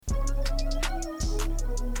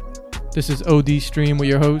This is OD Stream with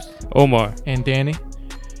your host, Omar. and Danny.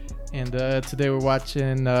 And today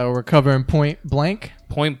we're covering Point Blank.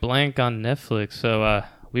 Point Blank on Netflix. So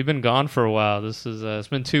we've been gone for a while. It's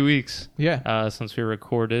been 2 weeks. Yeah. Since we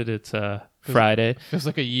recorded. It's Friday. Feels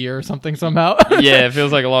like a year or something somehow. Yeah, it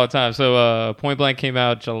feels like a long time. So Point Blank came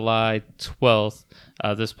out July 12th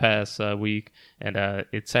this past week. And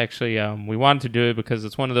it's actually, we wanted to do it because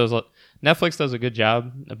it's one of those, Netflix does a good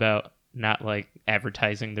job about not like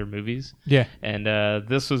advertising their movies. Yeah. And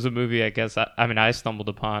this was a movie, I guess, I stumbled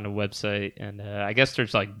upon a website, and I guess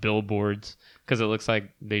there's like billboards because it looks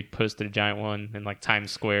like they posted a giant one in like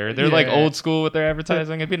Times Square. They're like old school with their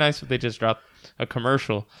advertising. It'd be nice if they just dropped a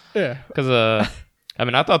commercial. Yeah. Because,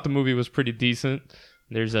 I thought the movie was pretty decent.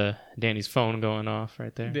 There's Danny's phone going off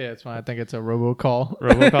right there. Yeah, it's fine. I think it's a robocall.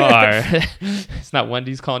 Robocall? All right. It's not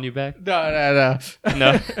Wendy's calling you back? No.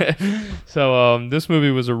 No. So this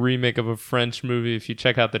movie was a remake of a French movie. If you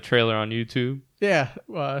check out the trailer on YouTube. Yeah,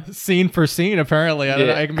 scene for scene, apparently.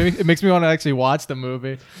 It makes me want to actually watch the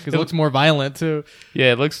movie because it looks more violent, too.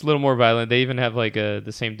 Yeah, it looks a little more violent. They even have like the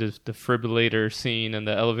same defibrillator scene in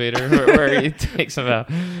the elevator where he takes him out.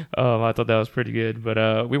 I thought that was pretty good.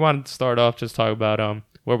 But we wanted to start off just talk about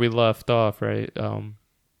where we left off, right? I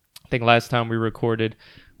think last time we recorded,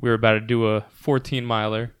 we were about to do a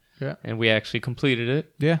 14-miler. Yeah. And we actually completed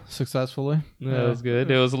it. Yeah, successfully. That was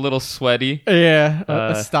good. It was a little sweaty. Yeah,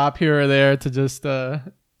 a stop here or there to just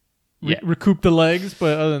recoup the legs,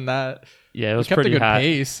 but other than that, yeah, it was kept pretty a good hot.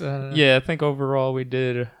 pace. Yeah, I think overall we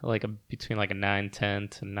did between a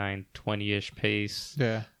 9:10 to 9:20-ish pace.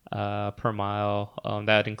 Yeah. Per mile.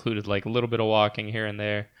 That included like a little bit of walking here and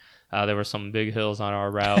there. There were some big hills on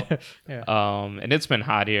our route. Yeah. And it's been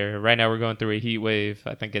hot here. Right now we're going through a heat wave.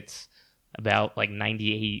 I think it's about like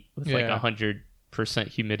 98 with like 100%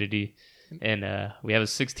 humidity. And we have a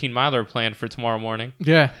 16-miler planned for tomorrow morning.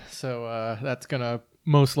 Yeah, so that's going to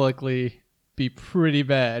most likely be pretty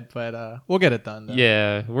bad, but we'll get it done, though.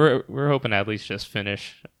 Yeah, we're hoping to at least just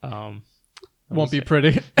finish. Won't be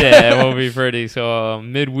pretty. Yeah, it won't be pretty. So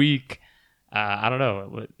midweek, I don't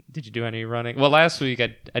know. Did you do any running? Well, last week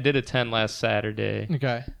I did a 10 last Saturday.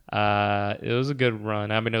 Okay. It was a good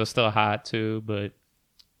run. It was still hot too, but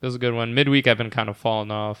it was a good one. Midweek I've been kind of falling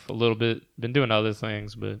off a little bit. Been doing other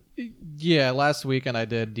things, but yeah, last weekend I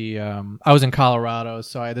did I was in Colorado,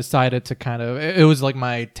 so I decided to it was like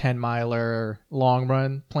my 10-miler long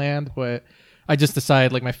run planned, but I just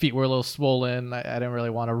decided like my feet were a little swollen. I didn't really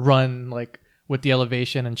want to run like with the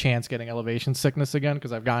elevation and chance getting elevation sickness again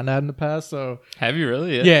because I've gotten that in the past. So have you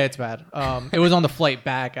really? Yeah, it's bad. It was on the flight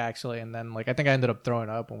back actually, and then like I think I ended up throwing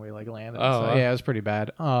up when we like landed. Yeah, it was pretty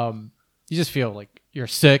bad. You just feel like you're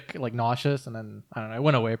sick, like nauseous, and then I don't know. It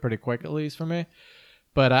went away pretty quick, at least for me.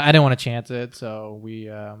 But I didn't want to chance it, so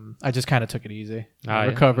I just kind of took it easy.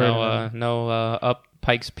 Recovered. No up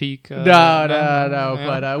Pikes Peak. No.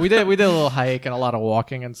 But we did a little hike and a lot of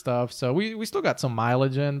walking and stuff. So we still got some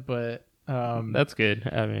mileage in, but that's good.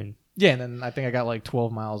 Yeah, and then I think I got like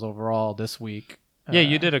 12 miles overall this week. Yeah,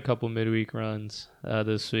 you did a couple midweek runs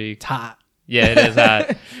this week. It's hot. Yeah, it is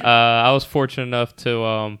hot. I was fortunate enough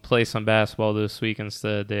to play some basketball this week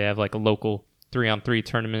instead. They have like a local 3-on-3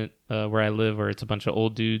 tournament where I live, where it's a bunch of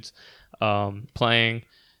old dudes playing,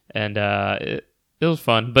 and it was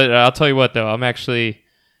fun. But I'll tell you what, though, I'm actually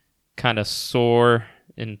kind of sore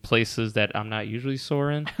in places that I'm not usually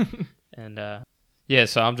sore in, and yeah,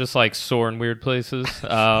 so I'm just like sore in weird places.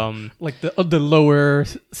 Like the lower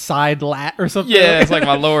side lat or something? Yeah, it's like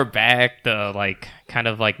my lower back, the like kind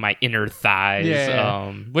of like my inner thighs.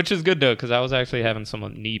 Yeah. Which is good though, because I was actually having some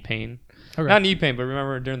knee pain. Okay. Not knee pain, but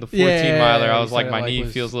remember during the 14-miler, I was like, my knee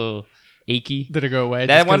feels a little achy. Did it go away?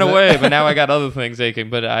 That went away, but now I got other things aching.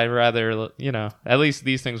 But I'd rather, at least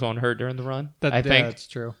these things won't hurt during the run. I think that's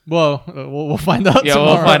true. Well, we'll find out tomorrow.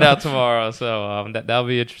 Yeah, we'll find out tomorrow. So that'll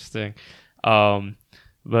be interesting.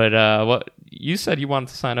 But what you said you wanted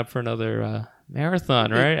to sign up for another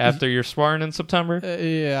marathon, right? After your sparring in September?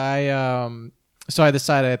 Yeah, so I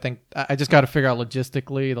decided, I think I just got to figure out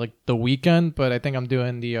logistically like the weekend, but I think I'm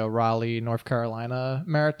doing the Raleigh, North Carolina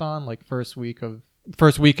marathon like first weekend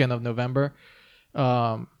of November.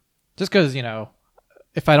 Just because,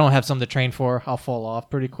 if I don't have something to train for, I'll fall off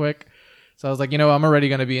pretty quick. So I was like, I'm already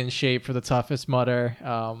going to be in shape for the toughest Mudder.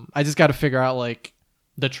 I just got to figure out like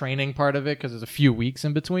the training part of it because there's a few weeks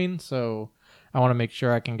in between. So I want to make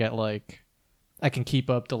sure I can get I can keep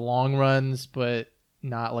up the long runs, but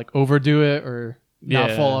not like overdo it or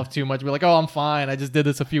not fall off too much. Be like, oh, I'm fine. I just did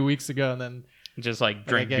this a few weeks ago, and then just like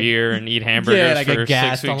drink beer and eat hamburgers. Yeah, and I for get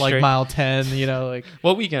gassed 6 weeks on like straight. mile 10. Like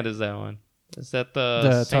what weekend is that one? Is that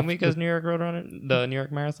the same tough, week as New York Roadrunner? The New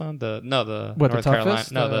York Marathon? The North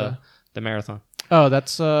toughest? Carolina? No, The marathon. Oh,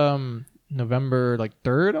 that's November like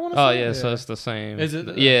 3rd. I want to say. Oh yeah, so it's the same. Is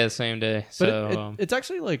it? Yeah, same day. But So it's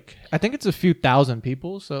actually like I think it's a few thousand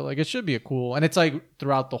people, so like it should be a cool, and it's like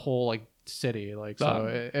throughout the whole like city, like so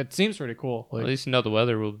it seems pretty cool. Like, at least you know the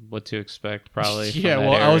weather, what to expect probably. yeah, from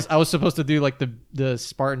well, that area. I was supposed to do like the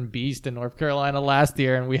Spartan Beast in North Carolina last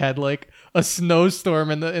year, and we had like a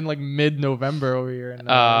snowstorm in like mid-November over here in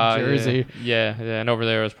Jersey. Yeah, and over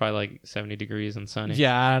there it was probably like 70 degrees and sunny.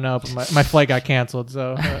 Yeah, I don't know, but my flight got canceled,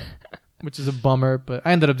 so which is a bummer. But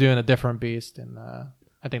I ended up doing a different Beast, and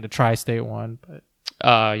I think the tri-state one. But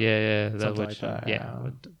yeah, that something which like that, yeah.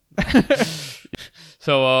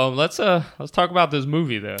 So let's talk about this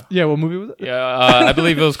movie though. Yeah, what movie was it? Yeah, I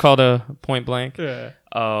believe it was called Point Blank. Yeah.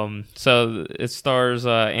 So it stars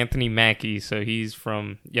Anthony Mackie. So he's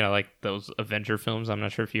from like those Avenger films. I'm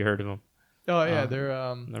not sure if you heard of them. Oh yeah,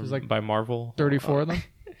 they're there's like by Marvel. 34 of them.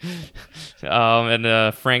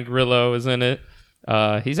 And Frank Grillo is in it.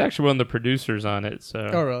 He's actually one of the producers on it. So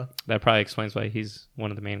Oh really? that probably explains why he's one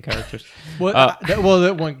of the main characters.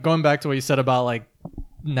 Going back to what you said about like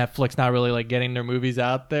Netflix not really like getting their movies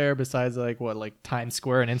out there besides like Times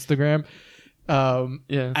Square and Instagram.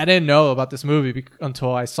 Yeah, I didn't know about this movie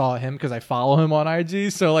until I saw him because I follow him on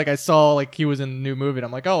IG. So like I saw like he was in a new movie and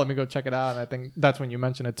I'm like, oh, let me go check it out. And I think that's when you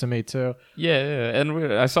mentioned it to me too. Yeah.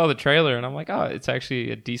 And I saw the trailer and I'm like, oh, it's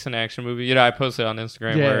actually a decent action movie. I posted on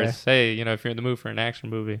Instagram where it's, hey, if you're in the mood for an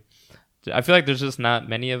action movie. I feel like there's just not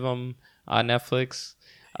many of them on Netflix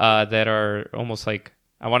that are almost like,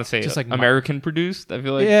 I want to say just like American produced. I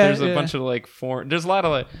feel like there's a bunch of like foreign. There's a lot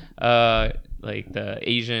of like the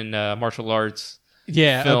Asian martial arts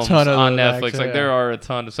films a ton of on those, Netflix. actually, like there are a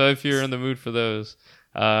ton. So if you're in the mood for those,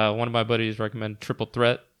 one of my buddies recommended Triple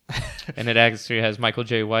Threat, and it actually has Michael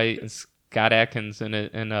J. White and Scott Adkins in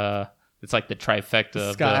it, and it's like the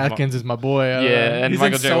trifecta. Scott Adkins is my boy. Yeah, and he's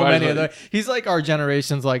Michael in J. so White many of the. He's like our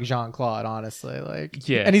generation's like Jean-Claude, honestly. Like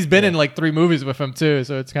yeah, and he's been in like 3 movies with him too,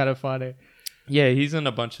 so it's kind of funny. Yeah, he's in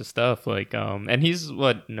a bunch of stuff and he's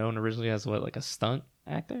known originally as like a stunt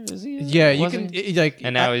actor, is he? Yeah, you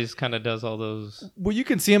and now he's kind of does all those. Well, you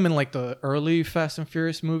can see him in like the early Fast and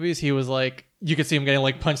Furious movies. He was like, you could see him getting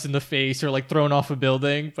like punched in the face or like thrown off a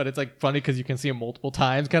building, but it's like funny because you can see him multiple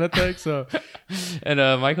times, kind of thing. So, and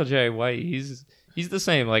Michael J. White, he's the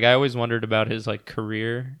same. Like I always wondered about his like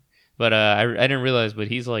career, but I didn't realize, but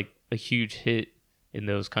he's like a huge hit in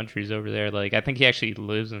those countries over there. Like I think he actually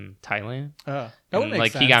lives in Thailand. That would make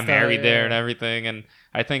like sense, he got married there and everything, and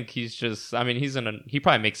I think he's just he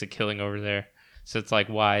probably makes a killing over there, so it's like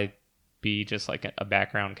why be just like a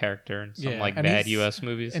background character in some like bad US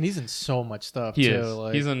movies. And he's in so much stuff he too. is.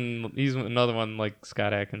 Like, he's another one like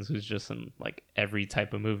Scott Adkins who's just in like every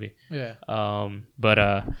type of movie. Yeah. But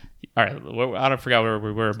all right, I don't forget where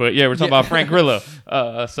we were, but yeah, we're talking about Frank Grillo.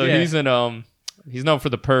 So he's in he's known for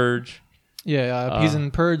The Purge. Yeah, he's in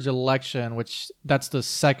Purge Election, which that's the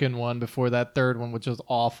second one before that third one, which was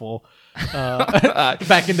awful.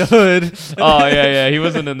 Back in the Hood. Oh yeah, he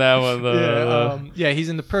wasn't in that one though. He's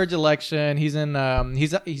in the Purge Election. He's in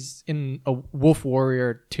he's in a Wolf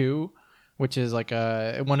Warrior 2, which is like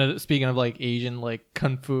speaking of like Asian like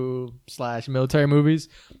kung fu / military movies.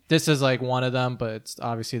 This is like one of them, but it's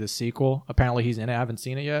obviously the sequel. Apparently he's in it. I haven't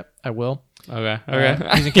seen it yet. I will. Okay.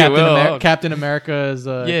 He's in Captain America's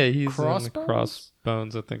he's Crossbones? in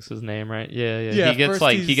Crossbones, I think's his name, right? Yeah.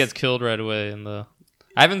 He gets killed right away in the.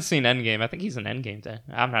 I haven't seen Endgame. I think he's in Endgame.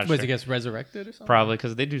 I'm not sure. He gets resurrected or something? Probably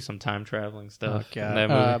because they do some time traveling stuff. In that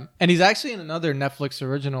movie. And he's actually in another Netflix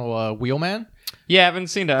original, Wheelman. Yeah, I haven't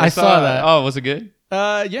seen that. I saw that. Oh, was it good?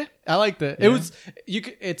 Yeah, I liked it. Yeah.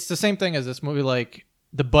 It's the same thing as this movie. Like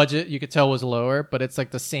the budget, you could tell was lower, but it's like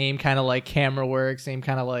the same kind of like camera work, same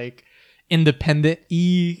kind of like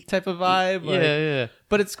independent-y type of vibe. Yeah.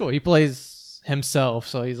 But it's cool. He plays himself,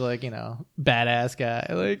 so he's like, badass guy.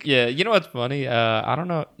 Like, yeah. You know what's funny? I don't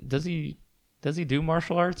know. Does he do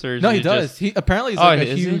martial arts or? No, he does. He apparently he's like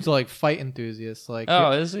a huge like fight enthusiast. Like,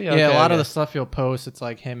 is he? Okay, yeah, a lot of the stuff he'll post, it's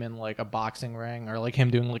like him in like a boxing ring or like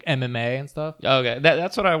him doing like MMA and stuff. Okay,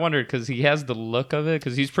 that's what I wondered because he has the look of it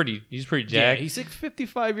because he's pretty jacked. Yeah, he's like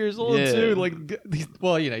 55 years old too. Like,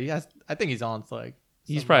 he has. I think he's on like.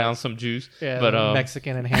 He's probably on some juice. Yeah, but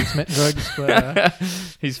Mexican enhancement drugs. But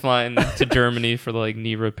he's flying to Germany for like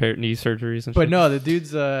knee surgeries and shit. But no, the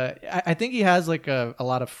dude's I think he has like a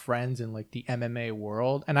lot of friends in like the MMA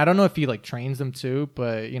world. And I don't know if he like trains them too,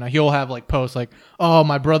 but he'll have like posts like, "Oh,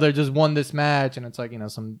 my brother just won this match." And it's like,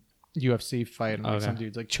 some UFC fight and like some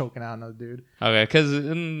dude's like choking out another dude. Okay, cuz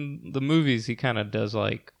in the movies he kind of does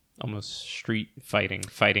like almost street fighting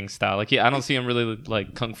style. Like I don't see him really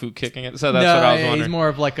like kung fu kicking it. So that's what I was wondering. He's more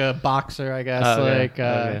of like a boxer, I guess.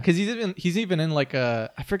 Because he's even in like I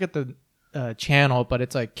forget the channel, but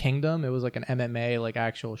it's like Kingdom. It was like an MMA like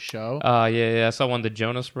actual show. Yeah. I saw one of the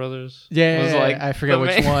Jonas Brothers. Yeah, like I forget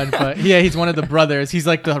which one, but yeah, he's one of the brothers. He's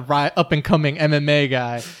like the up and coming MMA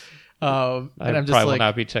guy. And I'm just will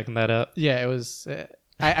not be checking that out. Yeah, it was.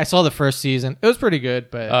 I saw the first season. It was pretty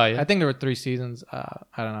good, but yeah. I think there were 3 seasons. I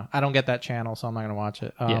don't know. I don't get that channel, so I'm not gonna watch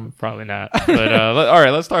it. Yeah, probably not. But all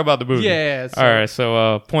right, let's talk about the movie. Yeah. All right,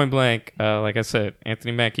 so Point Blank, like I said,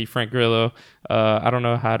 Anthony Mackie, Frank Grillo. I don't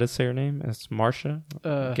know how to say her name. It's Marsha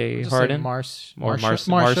Gay Harden.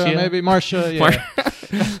 Marsha, maybe Marsha.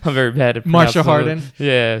 Yeah. I'm very bad at Marsha Harden.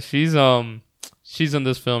 Yeah, she's in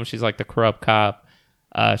this film. She's like the corrupt cop.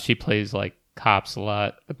 She plays like cops a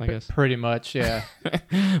lot, I guess. Pretty much, yeah.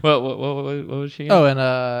 what was she in? Oh, and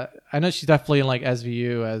I know she's definitely in like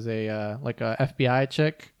SVU as a like a FBI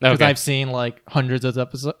chick, because I've seen like hundreds of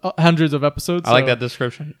episodes. I like that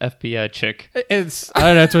description, FBI chick. It's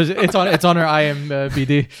I don't know. It's on her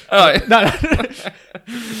IMDb.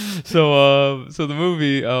 So the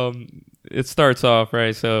movie it starts off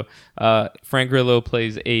right. So Frank Grillo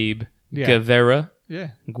plays Abe Guevara.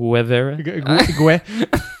 Yeah, Guevara.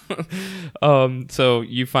 So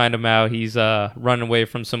you find him out. He's running away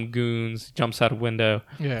from some goons. Jumps out a window.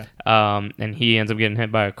 Yeah. And he ends up getting hit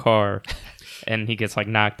by a car, and he gets like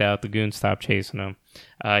knocked out. The goons stop chasing him.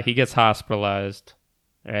 He gets hospitalized,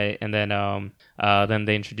 right? And then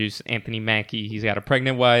they introduce Anthony Mackie. He's got a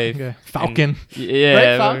pregnant wife. Yeah. Falcon.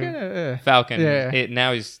 Right? Falcon. Falcon. Yeah.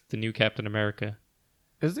 Now he's the new Captain America.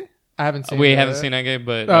 Is he? I haven't seen. We haven't seen that game,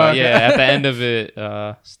 but okay. at the end of it,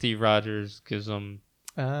 Steve Rogers gives him.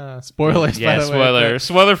 Spoilers. Yeah, by the way,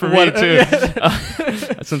 spoiler for me too.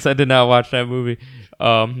 Since I did not watch that movie.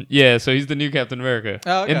 So he's the new Captain America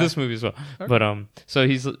in this movie as well. Okay. But so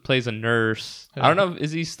he plays a nurse. I don't know,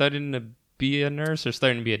 is he studying to be a nurse or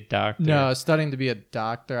starting to be a doctor? No, studying to be a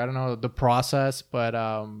doctor. I don't know the process, but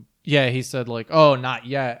he said like, oh, not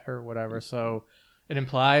yet or whatever. So it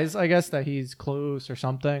implies, I guess, that he's close or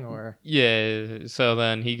something, or so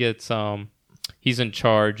then he gets he's in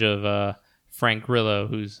charge of Frank Grillo,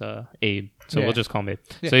 who's Abe. So we'll just call him Abe.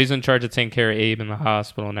 Yeah. So he's in charge of taking care of Abe in the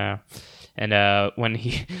hospital now. And when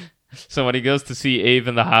he goes to see Abe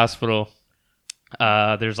in the hospital,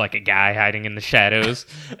 there's like a guy hiding in the shadows.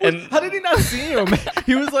 And how did he not see him?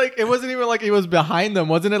 He was like, it wasn't even like he was behind them.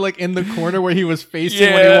 Wasn't it like in the corner where he was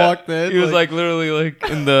facing when he walked in? He was like literally like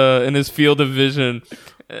in his field of vision.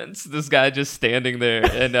 And it's this guy just standing there.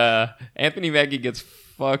 And Anthony Mackie gets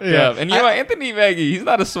fucked up. And you know what? Anthony Mackie, he's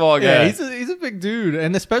not a small guy. Yeah, he's a big dude.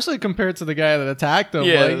 And especially compared to the guy that attacked him.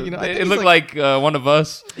 Yeah, like, it looked like one of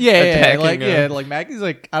us. Like Mackie's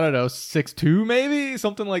like, I don't know, 6'2" maybe,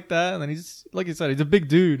 something like that. And then he's, like you said, he's a big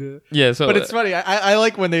dude. Yeah, so but it's funny. I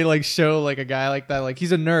like when they like show like a guy like that, like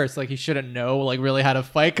he's a nurse, like he shouldn't know like really how to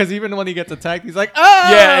fight, because even when he gets attacked, he's like,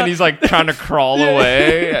 ah! Yeah, and he's like trying to crawl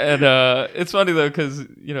away. And it's funny though, because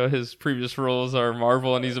his previous roles are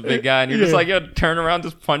Marvel, and he's a big guy, and you're just like, turn around,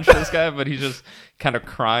 just punch this guy, but he's just kind of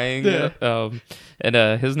crying. And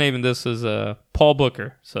his name in this is Paul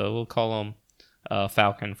Booker, so we'll call him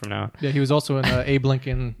Falcon from now on. Yeah, he was also in Abe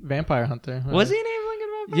Lincoln Vampire Hunter. Was he in Abe Lincoln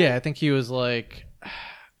Vampire? Yeah, I think he was like.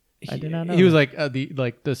 I did not know. He was like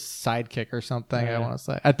the sidekick or something. I want to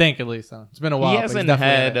say. I think at least. It's been a while. He hasn't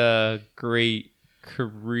had a great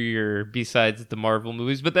career besides the Marvel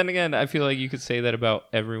movies, but then again, I feel like you could say that about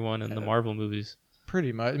everyone in the Marvel movies.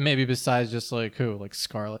 Pretty much, maybe besides just like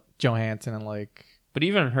Scarlett Johansson and like. But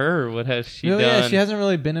even her, what has she done? Yeah, she hasn't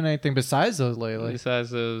really been in anything besides those lately.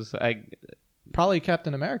 Besides those, probably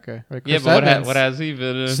Captain America. Right? Yeah, but what has he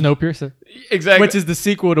been in? Snowpiercer. Exactly. Which is the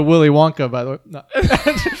sequel to Willy Wonka, by the way.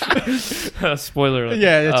 No. Spoiler alert.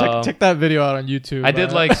 Yeah, check that video out on YouTube. I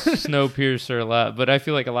did like Snowpiercer a lot, but I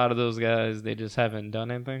feel like a lot of those guys, they just haven't done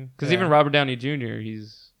anything. Because even Robert Downey Jr.,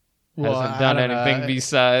 hasn't done anything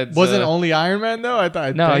besides. Wasn't only Iron Man though?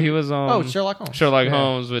 He was Sherlock Holmes. Sherlock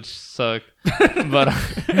Holmes, which sucked. But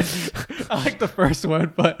I like the first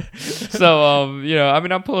one, but so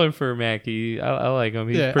I'm pulling for Mackie. I like him.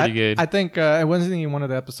 He's pretty good. I think wasn't he in one of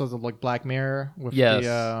the episodes of like Black Mirror with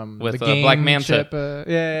the game Black Manta. chip?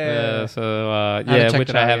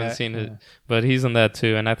 Which I haven't seen, but he's in that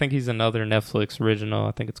too, and I think he's another Netflix original.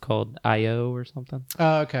 I think it's called IO or something.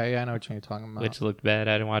 Oh, okay, yeah, I know what you're talking about. Which looked bad.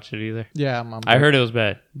 I didn't watch it either. Yeah, I heard it was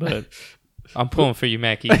bad, but. I'm pulling for you,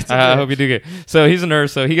 Mackie. I hope you do good. So he's a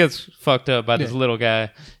nurse, so he gets fucked up by this little guy,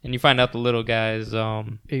 and you find out the little guy is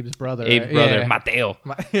Abe's brother. Mateo.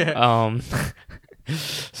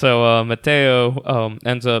 So Mateo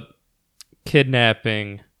ends up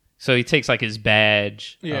kidnapping So he takes like his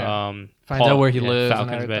badge. Yeah. Finds out where he lives and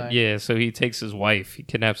Falcon's everything. Yeah, so he takes his wife. He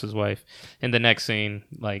kidnaps his wife. In the next scene,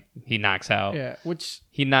 like he knocks out. Yeah, which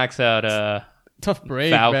He knocks out tough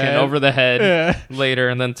break, Falcon man. over the head Yeah. later,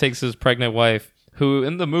 and then takes his pregnant wife, who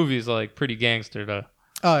in the movie is like pretty gangster though,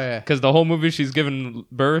 Oh yeah. because the whole movie she's giving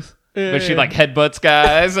birth, Yeah, but she yeah. like headbutts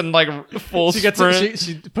guys and like full She gets sprint.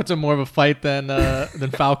 she puts in more of a fight than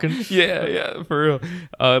Falcon. Yeah, for real.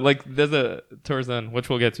 Like there's a towards the end, which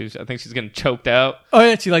we'll get to. I think she's getting choked out Oh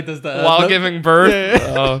yeah, she like does the while giving birth.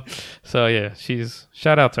 Yeah. So yeah, she's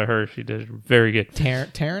shout out to her. She did very good.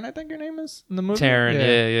 Taryn, I think her name is in the movie. Taryn,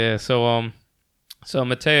 yeah. So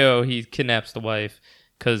Mateo, he kidnaps the wife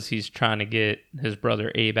because he's trying to get his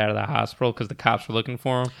brother Abe out of the hospital because the cops are looking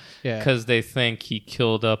for him. Yeah. Because they think he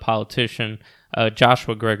killed a politician,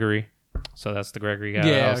 Joshua Gregory. So that's the Gregory guy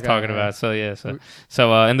I was talking about. So yeah,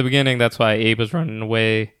 so in the beginning, that's why Abe was running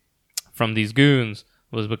away from these goons,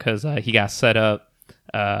 was because he got set up.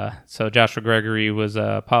 So Joshua Gregory was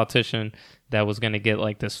a politician that was going to get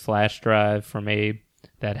like this flash drive from Abe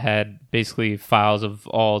that had basically files of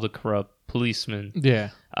all the corrupt policemen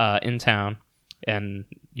Yeah. in town, and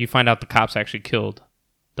you find out the cops actually killed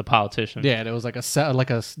the politician. Yeah, there was like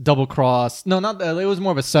a double cross. No, not that. It was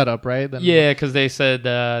more of a setup, right? Yeah, because they said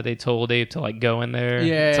they told Abe to like go in there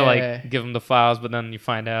to like give him the files, but then you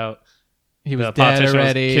find out he was the dead politician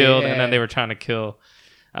already. was killed, yeah. and then they were trying to kill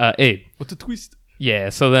Abe. What's the twist? Yeah,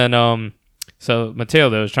 so then so Mateo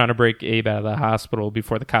though is trying to break Abe out of the hospital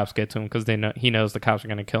before the cops get to him because he knows the cops are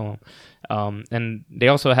going to kill him, and they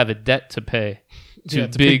also have a debt to pay to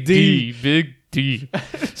Big D.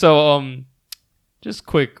 So just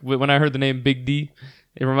quick, when I heard the name Big D,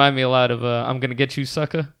 it reminded me a lot of I'm Gonna Get You,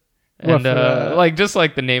 Sucker. And like just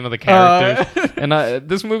like the name of the characters. And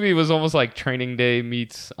this movie was almost like Training Day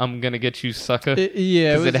meets I'm Gonna Get You, Sucker.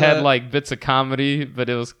 Because it had like bits of comedy, but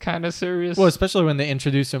it was kind of serious. Well, especially when they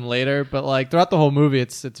introduce him later, but like throughout the whole movie,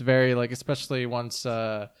 it's very like, especially once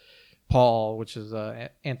Paul, which is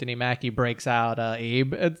Anthony Mackie, breaks out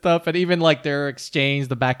Abe and stuff, and even like their exchange,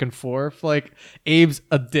 the back and forth, like Abe's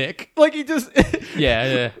a dick, like he just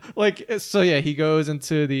yeah like so yeah, he goes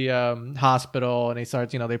into the hospital and he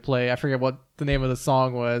starts, they play, I forget what the name of the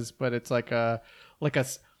song was, but it's like a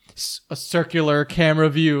circular camera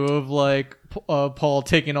view of like Paul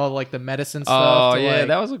taking all like the medicine stuff. Oh yeah,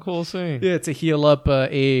 that was a cool scene. Yeah, to heal up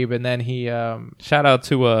Abe, and then he shout out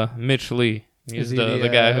to Mitch Lee. He's the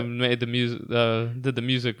guy who made the music, did the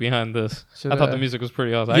music behind this. I thought the music was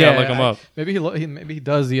pretty awesome. I gotta look him up. Maybe he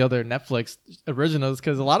does the other Netflix originals,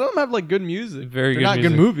 because a lot of them have like good music. Very They're good not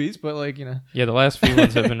music. good movies, but like Yeah, the last few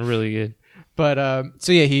ones have been really good. But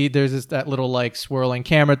so yeah, there's that little like swirling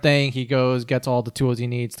camera thing. He goes, gets all the tools he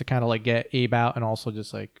needs to kind of like get Abe out, and also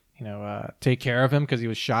just like take care of him because he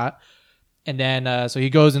was shot. And then, so he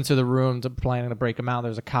goes into the room planning to break him out.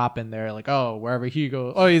 There's a cop in there, like, oh, wherever he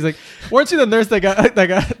goes. Oh, he's like, weren't you the nurse that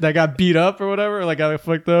got beat up or whatever? Like, got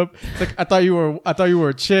fucked up. It's like, I thought you were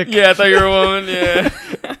a chick. Yeah, I thought you were a woman. Yeah.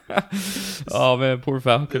 Oh man, poor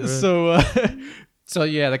Falcon. Man. So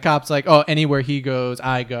yeah, the cop's like, oh, anywhere he goes,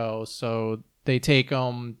 I go. So they take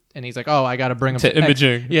him, and he's like, oh, I gotta bring him to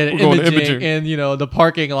imaging. Yeah, to imaging in the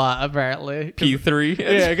parking lot apparently. P3.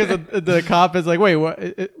 Yeah, because the cop is like, wait, what?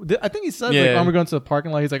 I think he says like, oh, we're going to the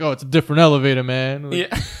parking lot. He's like, oh, it's a different elevator, man.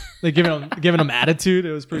 Like, yeah, they giving him attitude.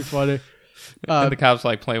 It was pretty funny. And the cop's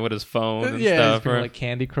like playing with his phone and stuff, right? Like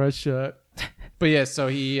Candy Crush. But yeah, so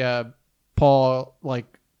he Paul like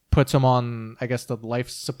puts him on, I guess, the life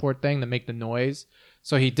support thing to make the noise.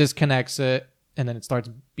 So he disconnects it, and then it starts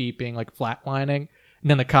beeping, like flatlining. And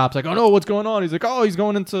then the cop's like, oh no, what's going on? He's like, oh, he's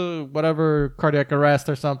going into whatever cardiac arrest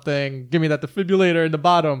or something. Give me that defibrillator in the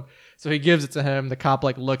bottom. So he gives it to him. The cop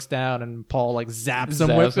like looks down, and Paul like zaps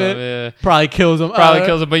him with it. Yeah. Probably kills him.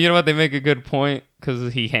 Kills him. But you know what? They make a good point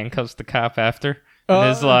because he handcuffs the cop after. And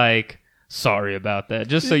is like, sorry about that.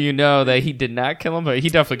 Just so you know that he did not kill him, but he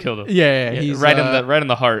definitely killed him. Yeah, he's right in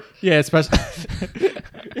the heart. Yeah, especially.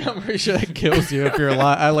 I'm pretty sure that kills you if you're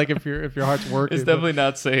alive. I like if your heart's working. It's definitely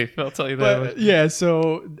not safe. I'll tell you that. But, yeah,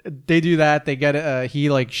 so they do that. They get he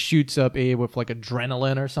like shoots up Abe with like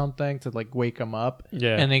adrenaline or something to like wake him up.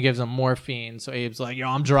 Yeah, and then gives him morphine. So Abe's like, yo,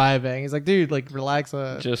 I'm driving. He's like, dude, like relax.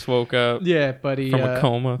 Just woke up. Yeah, but from a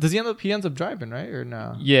coma. Does he ends up driving, right, or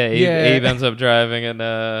no? Yeah, Abe ends up driving,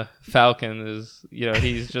 and Falcon is,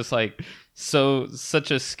 he's just like such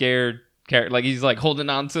a scared character. Like he's like holding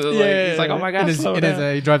on to he's like, oh my god,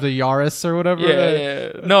 he drives a Yaris or whatever.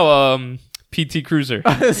 Yeah. No, PT Cruiser.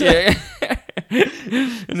 Yeah.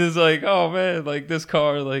 And it's like, oh man, like this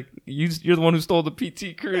car, like you're the one who stole the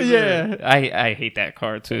PT Cruiser. Yeah. I hate that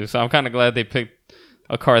car too. So I'm kind of glad they picked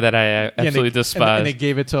a car that I absolutely and despise. they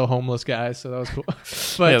gave it to a homeless guy, so that was cool.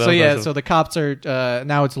 Yeah, that was awesome. So the cops are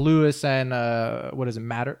now it's Lewis and what is it,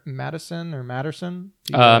 Madison or Matterson?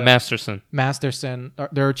 Masterson.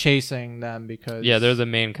 They're chasing them because They're the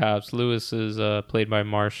main cops. Lewis is played by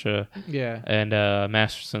Marsha. Yeah, and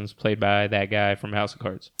Masterson's played by that guy from House of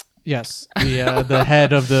Cards. Yes, the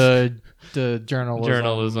head of the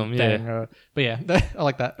journalism thing. But yeah, I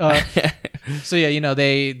like that. So yeah,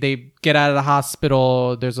 they get out of the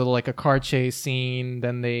hospital. There's a car chase scene.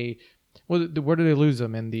 Then where do they lose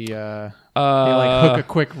them in the? They hook a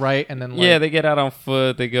quick right and then they get out on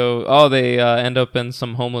foot. They go. Oh, they end up in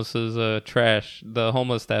some homeless's trash. The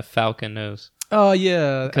homeless that Falcon knows. Oh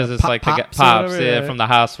yeah, because it's like the pops from the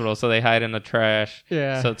hospital, so they hide in the trash.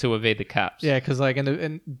 Yeah, so to evade the cops. Yeah, because like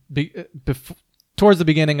towards the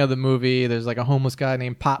beginning of the movie, there's like a homeless guy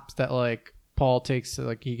named Pops that like Paul takes,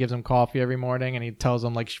 like he gives him coffee every morning, and he tells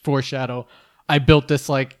him like foreshadow, I built this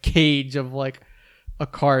like cage of like a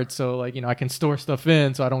cart so like I can store stuff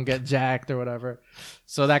in so I don't get jacked or whatever.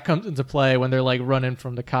 So that comes into play when they're like running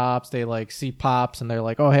from the cops. They like see Pops and they're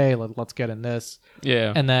like, oh hey, let's get in this.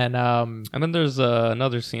 Yeah. And then there's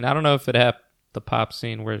another scene. I don't know if it happened, the Pop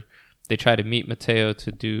scene where they try to meet Mateo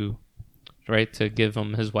to give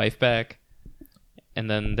him his wife back. And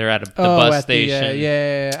then they're at the bus station.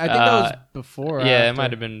 I think that was before. It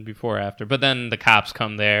might have been before or after. But then the cops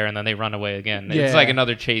come there, and then they run away again. It's like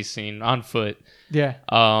another chase scene on foot. Yeah.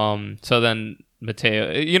 So then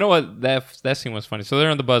Mateo, you know what? That scene was funny. So they're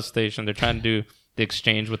in the bus station. They're trying to do the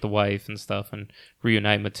exchange with the wife and stuff, and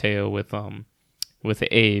reunite Mateo with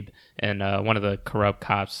Abe. And one of the corrupt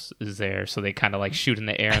cops is there, so they kind of like shoot in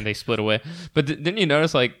the air and they split away. But didn't you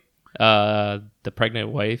notice like the pregnant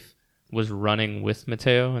wife was running with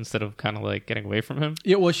Mateo instead of kind of like getting away from him?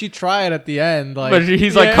 Yeah, well, she tried at the end, like, but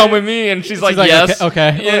he's like, "Come with me," and she's like, "Yes,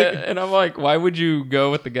 okay." Yeah, and I'm like, "Why would you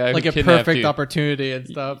go with the guy like who a kidnapped perfect you?" opportunity and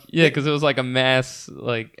stuff? Yeah, because it was like a mass,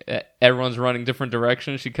 like everyone's running different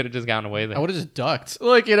directions. She could have just gone away there. I would have just ducked,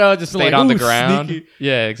 like just stayed like, on the ground. Sneaky.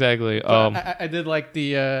 Yeah, exactly. I did like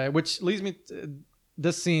the which leads me.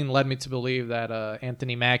 This scene led me to believe that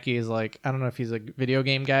Anthony Mackie is like, I don't know if he's a video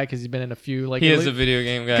game guy because he's been in a few like he is a video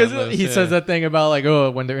game guy because he says that thing about like, oh,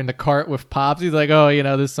 when they're in the cart with Pops, he's like, oh,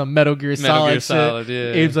 there's some Metal Gear Solid shit.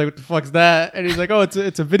 Yeah. Abe's like, what the fuck's that? And he's like, oh,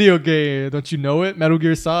 it's a video game, don't you know it? Metal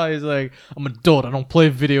Gear Solid. He's like, I'm an adult, I don't play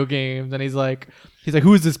video games. And he's like,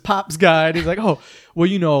 who is this Pops guy? And he's like, oh,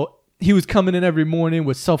 well, he was coming in every morning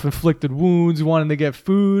with self-inflicted wounds, wanting to get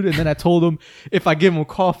food. And then I told him if I give him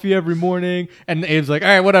coffee every morning. And Abe's like, all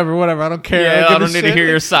right, whatever. I don't care. Yeah, I don't need to hear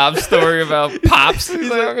your sob story about Pops. He's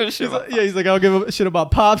like, I don't give a shit about Pops. He's like, I don't give a shit about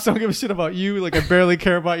Pops. I don't give a shit about you. Like, I barely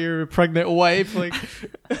care about your pregnant wife. Like,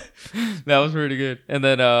 that was pretty good. And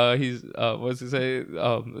then he's, what's he say?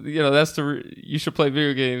 You should play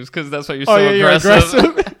video games because that's why you're so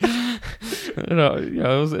aggressive.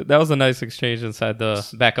 That was a nice exchange inside the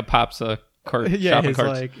back of Pop's cart. Yeah, his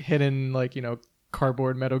carts. like hidden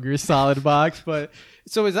cardboard Metal Gear Solid box. But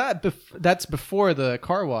so is that's before the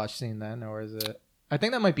car wash scene then, or is it? I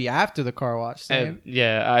think that might be after the car wash scene.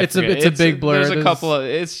 It's a big blur. There's a couple of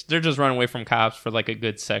they're just running away from cops for like a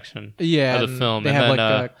good section. Yeah, of the film. They have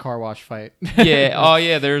like a car wash fight. Yeah. Oh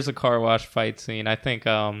yeah, there's a car wash fight scene. I think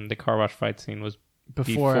the car wash fight scene was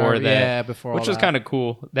before that. Yeah, before which was kind of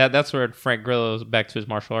cool. That's where Frank Grillo's back to his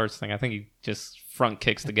martial arts thing. I think he just front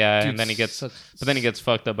kicks the guy, and then he gets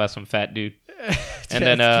fucked up by some fat dude. And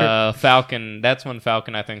then Falcon. That's when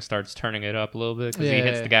Falcon I think starts turning it up a little bit because he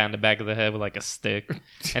hits the guy in the back of the head with like a stick,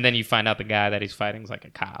 and then you find out the guy that he's fighting is like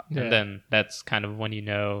a cop, and then that's kind of when you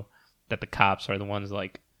know that the cops are the ones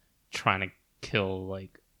like trying to kill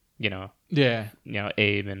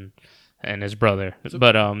Abe and his brother.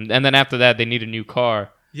 But and then after that they need a new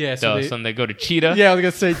car. Yeah, so they go to Cheetah. Yeah, I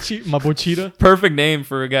was gonna say my boy Cheetah. Perfect name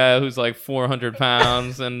for a guy who's like 400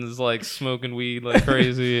 pounds and is like smoking weed like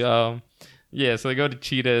crazy. Yeah, so they go to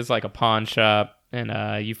Cheetah. It's like a pawn shop,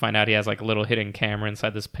 and you find out he has like a little hidden camera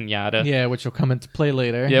inside this pinata. Yeah, which will come into play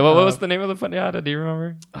later. Yeah, what was the name of the pinata? Do you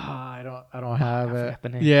remember? I don't have it. The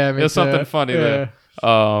name. Yeah, it was something funny there.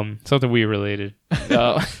 Something weed related.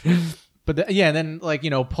 But and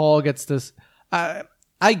then Paul gets this.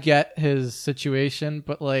 I get his situation,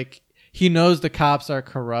 but like he knows the cops are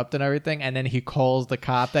corrupt and everything, and then he calls the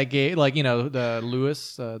cop that gave the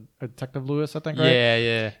Lewis, Detective Lewis, I think, right?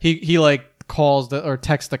 Yeah. He like calls or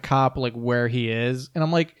texts the cop like where he is, and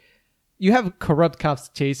I'm like, you have corrupt cops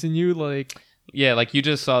chasing you, like. Yeah, like you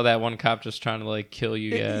just saw that one cop just trying to like kill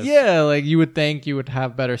you guys. Yeah, like you would think you would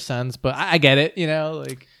have better sense, but I get it,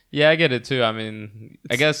 like. Yeah, I get it too. I mean,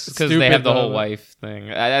 I guess because they stupid, have the though, whole but- wife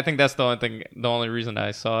thing. I think that's the only reason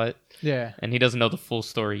I saw it. Yeah. And he doesn't know the full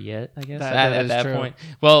story yet, I guess, That at is that true. point.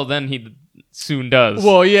 Well, then he soon does.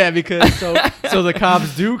 Well, yeah, because so the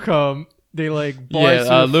cops do come. They like barge yeah,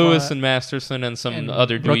 through the Lewis front, and Masterson and some and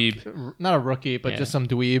other dweeb. not a rookie, but Yeah. just some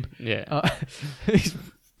dweeb. Yeah, He's a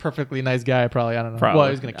perfectly nice guy. Probably, I don't know. probably. Well,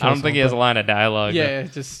 he's gonna kill I don't think he has a someone, line of dialogue. but- Yeah,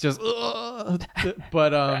 just.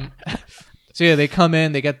 But so yeah, they come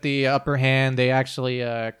in. They get the upper hand. They actually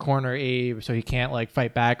corner Abe, so he can't like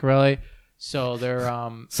fight back really. So they're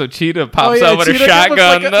So Cheetah pops out with Cheetah a comes with,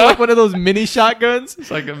 shotgun, like, though. like one of those mini shotguns. It's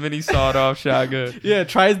like a mini sawed-off shotgun. Yeah,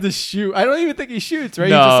 tries to shoot. I don't even think he shoots. Right?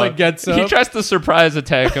 No, He just like gets up. He tries to surprise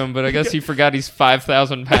attack him, but I guess he forgot he's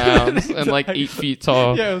 5,000 pounds and like 8 feet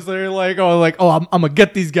tall. Yeah, it was literally like, I'm gonna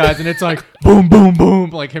get these guys, and it's like boom, boom, boom,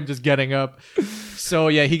 like him just getting up. So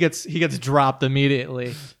yeah, he gets dropped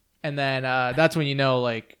immediately, and then that's when you know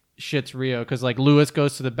like shit's real, because like Lewis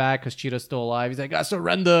goes to the back because Cheetah's still alive. He's like, I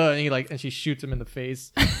surrender, and she shoots him in the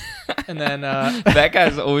face, and then That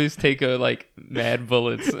guy's always taking like mad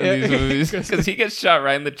bullets in these movies because he gets shot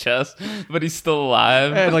right in the chest, but he's still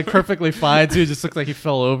alive. and like perfectly fine too. Just looks like he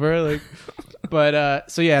fell over. Like,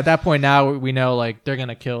 but so yeah, at that point now we know like they're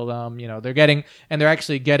gonna kill them. You know, they're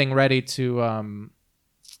actually getting ready to.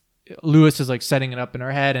 Lewis is like setting it up in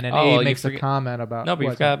her head, and then Oh, Abe you makes a forget- comment about No, but you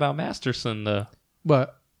what- forgot about Masterson though,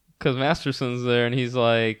 What? because Masterson's there and he's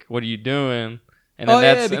like, "What are you doing?" And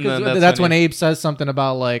then That's when Abe says something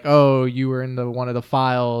about like, "Oh, you were in one of the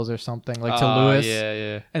files or something," like to Lewis.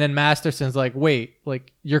 Yeah. And then Masterson's like, "Wait,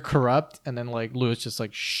 like you're corrupt," and then like Lewis just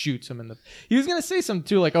like shoots him in the. He was gonna say something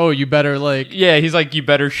too, like, "Oh, you better like." Yeah, he's like, "You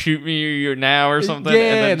better shoot me or now or something."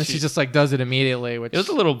 Yeah, and then she just like does it immediately. Which It was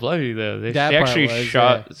a little bloody though. They That part actually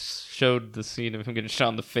was, showed the scene of him getting shot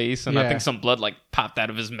in the face, and I Yeah. think some blood like popped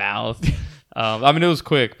out of his mouth. I mean, it was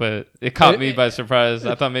quick, but it caught me by surprise.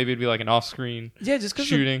 I thought maybe it'd be like an off-screen. yeah, just because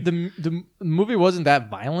shooting. the movie wasn't that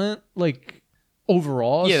violent, like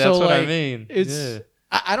overall. Yeah, so, that's what I like, mean. It's Yeah.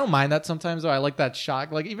 I don't mind that sometimes though. I like that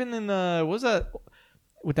shock. Like even in what was that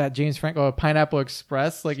with that James Franco Pineapple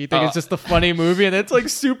Express? Like you think it's just a funny movie and it's like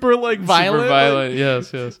super like violent. Super violent.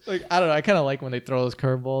 Yes. Like I don't know. I kind of like when they throw those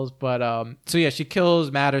curveballs. But so yeah, she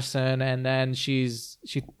kills Matterson and then she's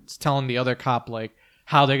telling the other cop like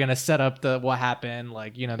how they're gonna set up what happened.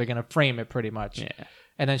 Like you know they're gonna frame it pretty much. Yeah.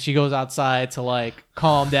 And then she goes outside to like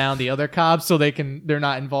calm down the other cops so they're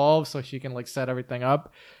not involved, so she can like set everything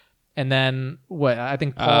up. And then what? I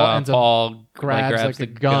think Paul ends up Paul grabs like the a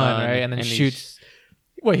gun, right? And then he shoots.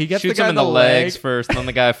 Wait, he gets shoots the guy him in the legs first, and then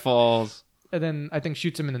the guy falls. and then I think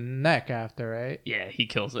shoots him in the neck after, right? Yeah, he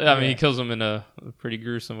kills. I mean, Yeah. he kills him in a pretty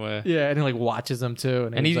gruesome way. Yeah, and he like watches him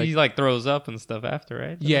too, And he's he like throws up and stuff after,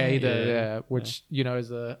 right? yeah, he does, yeah. Which you know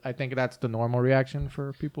is I think that's the normal reaction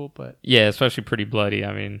for people, but Yeah, especially pretty bloody.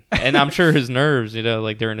 I mean, and I'm sure his nerves, you know,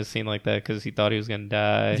 like during a scene like that, because he thought he was gonna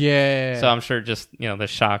die. yeah. So I'm sure just the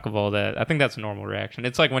shock of all that. I think that's a normal reaction.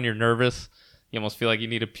 It's like when you're nervous, you almost feel like you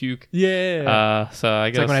need to puke. yeah. So I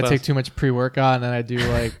It's guess like when I that's- take too much pre-workout and then I do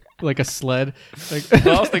like a sled. Like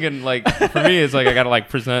Well, I was thinking like for me, it's like I gotta like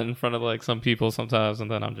present in front of like some people sometimes, and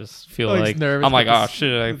then I'm just feel Like, like nervous I'm like, with oh the-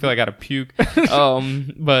 shit, I feel like I gotta puke.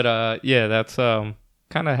 But yeah, that's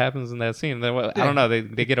kind of happens in that scene. Then I don't know,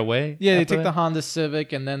 they get away. yeah, they after take the that? Honda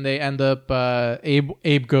Civic and then they end up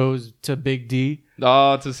Abe goes to Big D.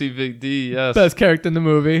 Oh, to see Big D, yes. Best character in the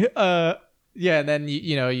movie. Yeah, and then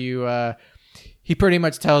he pretty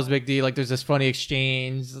much tells Big D like there's this funny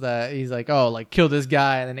exchange that he's like, oh, like kill this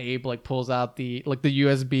guy, and then Abe like pulls out the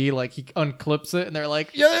USB, like he unclips it, and they're like,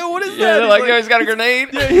 yeah, what is Yeah, that? they're like, yo, he's got a grenade.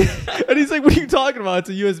 And he's like, what are you talking about? It's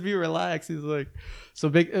a USB. Relax. He's like, so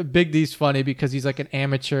Big D's funny because he's like an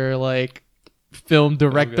amateur like film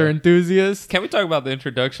director Okay. enthusiast. Can we talk about the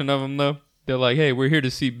introduction of him though? They're like, hey, we're here to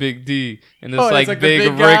see Big D, and this Oh, it's like like the big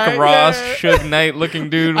big guy? Rick Ross, Yeah. Suge Knight looking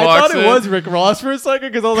dude I walks thought it in. was Rick Ross for a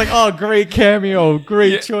second because I was like, oh, great cameo,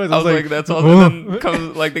 great Yeah, choice. I was like, that's all. huh? And then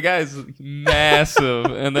comes like the guy's massive,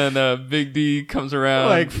 and then Big D comes around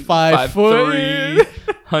Like 5 foot. 5'3",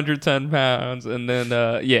 110 pounds, and then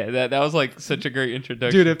that was like such a great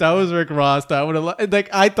introduction. Dude, if that was Rick Ross, that would have like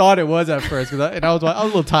I thought it was at first because I was a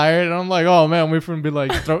little tired and I'm like, oh man, we're gonna be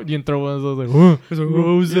like you can throw one of those like,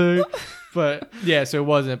 Rose. But yeah, so it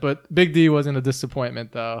wasn't. But Big D wasn't a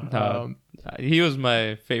disappointment though. No. He was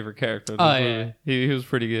my favorite character. In this movie. He was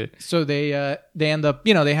pretty good. So they end up,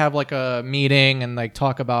 they have like a meeting and like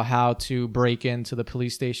talk about how to break into the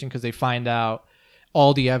police station because they find out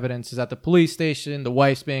all the evidence is at the police station. The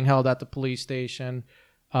wife's being held at the police station.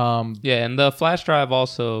 Yeah, and the flash drive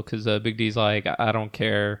also, because Big D's like, I don't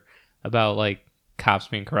care about like cops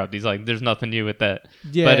being corrupt. He's like, there's nothing new with that.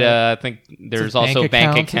 Yeah. But I think there's also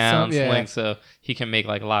bank accounts yeah. linked, so he can make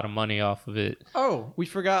like a lot of money off of it. Oh, we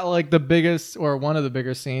forgot like the biggest or one of the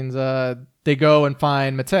bigger scenes. They go and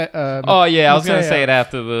find Mateo. Oh yeah, I was gonna say it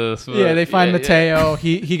after this. Yeah, they find Mateo. Yeah.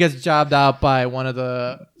 He gets jobbed out by one of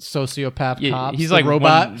the sociopath cops. He's the like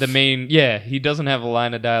robot. the main. Yeah, he doesn't have a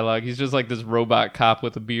line of dialogue. He's just like this robot cop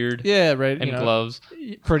with a beard. Yeah, right. And gloves.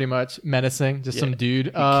 Pretty much menacing, just some dude.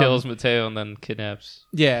 He kills Mateo and then kidnaps.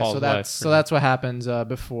 Yeah, Paul's that's what happens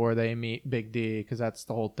before they meet Big D, because that's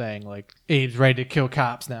the whole thing. Like Abe's ready to kill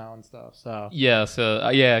cops now and stuff. So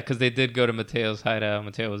because they did go to Mateo's hideout.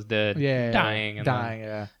 Mateo was dead. Yeah, dying.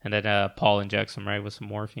 And then Paul injects him with some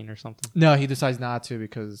morphine or something. No, he decides not to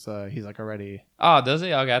because he's like already. Oh, does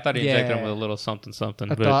he? Okay, I thought he injected him with a little something.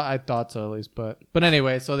 I thought so at least, but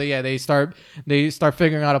anyway, so they start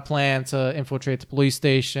figuring out a plan to infiltrate the police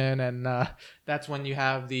station, and that's when you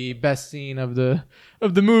have the best scene of the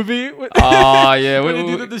movie. Oh yeah, when they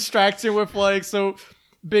do the distraction with like so.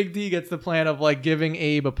 Big D gets the plan of like giving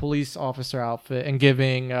Abe a police officer outfit and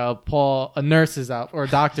giving Paul a nurse's outfit or a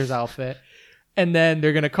doctor's outfit, and then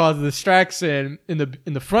they're gonna cause a distraction in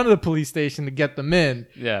the front of the police station to get them in.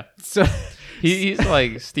 Yeah. So he's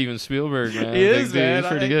like Steven Spielberg, man. He is, man.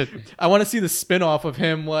 He's pretty good. I want to see the spin-off of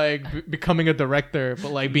him like becoming a director,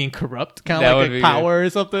 but like being corrupt, kind of like Power or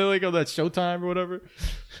something like on that Showtime or whatever.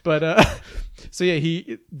 But so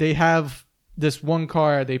yeah, they have this one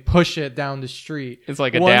car, they push it down the street. It's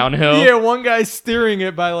like downhill. Yeah, one guy's steering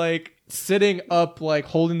it by like sitting up, like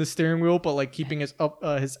holding the steering wheel, but like keeping his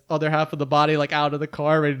other half of the body like out of the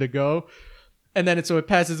car, ready to go. And then it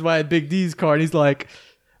passes by Big D's car, and he's like,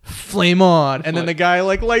 "Flame on!" And then the guy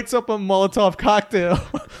like lights up a Molotov cocktail,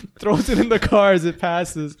 throws it in the car as it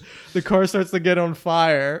passes. The car starts to get on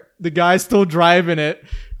fire. The guy's still driving it,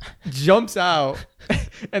 jumps out.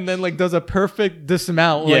 And then like does a perfect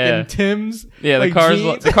dismount like in Tim's. Yeah, like,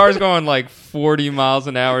 the car's going like 40 miles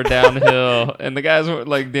an hour downhill, and the guy's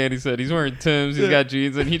like Danny said, he's wearing Tim's, he's got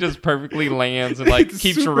jeans, and he just perfectly lands and like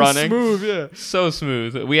keeps running. Smooth, yeah, so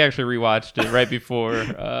smooth. We actually rewatched it right before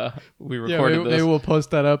we recorded this. Maybe we'll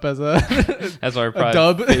post that up as as our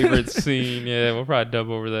dub favorite scene. Yeah, we'll probably dub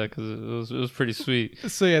over that because it was pretty sweet.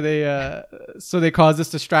 So yeah, they cause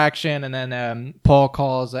this distraction, and then Paul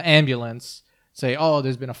calls an ambulance. Say, oh,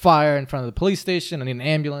 there's been a fire in front of the police station. I need an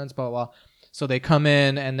ambulance, blah, blah, blah. So they come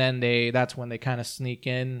in, and then that's when they kind of sneak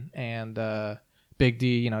in, and Big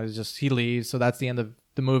D, he leaves. So that's the end of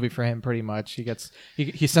the movie for him, pretty much.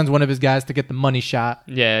 He sends one of his guys to get the money shot.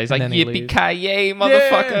 Yeah, he's like, yippee-ki-yay,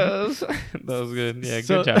 motherfuckers. Yeah. That was good. Yeah,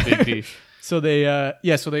 good job, Big D. So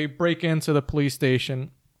they break into the police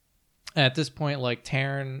station. At this point, like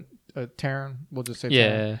Taryn, we'll just say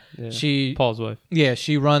Taryn. Yeah. Paul's wife. Yeah,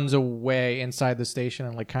 she runs away inside the station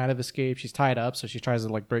and like kind of escapes. She's tied up, so she tries to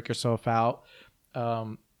like break herself out.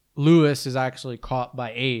 Lewis is actually caught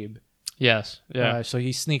by Abe. Yes. Yeah. So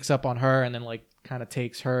he sneaks up on her and then like kind of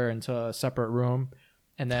takes her into a separate room.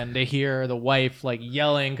 And then they hear the wife like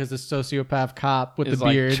yelling because the sociopath cop with the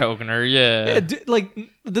beard like choking her. Yeah. Like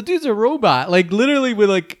the dude's a robot. Like literally with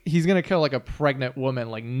like he's gonna kill like a pregnant woman.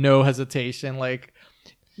 Like no hesitation. Like.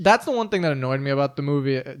 That's the one thing that annoyed me about the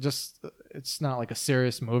movie. It's not like a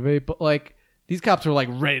serious movie, but like these cops were like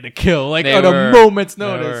ready to kill, like at a moment's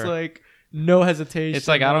notice, like no hesitation. It's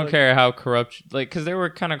like I don't care how corrupt, like because they were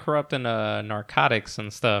kind of corrupt in narcotics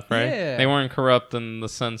and stuff, right? Yeah. They weren't corrupt in the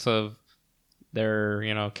sense of they're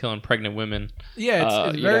killing pregnant women. Yeah,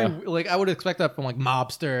 it's very like I would expect that from like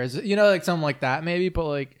mobsters, like something like that maybe, but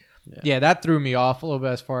like. Yeah, that threw me off a little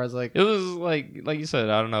bit as far as like... It was like you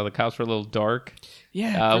said, I don't know, the cops were a little dark.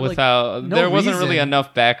 Yeah. There wasn't really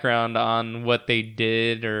enough background on what they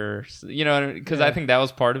did or... because I think that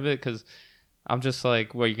was part of it, because I'm just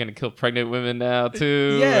like, well, you're going to kill pregnant women now,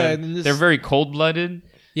 too? Yeah. They're very cold-blooded.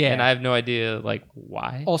 Yeah. And I have no idea, like,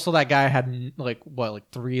 why. Also, that guy had, like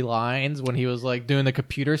 3 lines when he was, like, doing the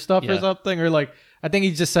computer stuff or something, or, like... I think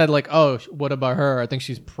he just said like, "Oh, what about her? I think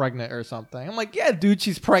she's pregnant or something." I'm like, "Yeah, dude,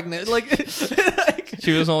 she's pregnant." Like,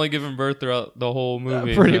 she was only giving birth throughout the whole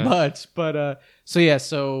movie, pretty much. But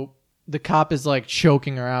so the cop is like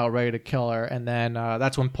choking her out, ready to kill her, and then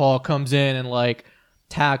that's when Paul comes in and like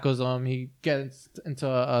tackles him. He gets into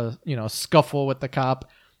a scuffle with the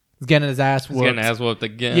cop, He's getting his ass He's whooped. getting ass whooped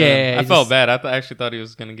again. Yeah, I he felt just- bad. Actually thought he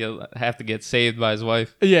was gonna have to get saved by his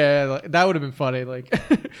wife. Yeah, like, that would have been funny. Like,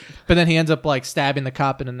 but then he ends up like stabbing the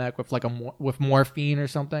cop in the neck with like with morphine or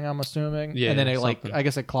something. I'm assuming. Yeah, and then it something. I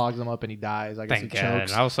guess it clogs him up and he dies. I guess Thank he God.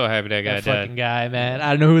 chokes. I was so happy that guy That died. fucking guy, man.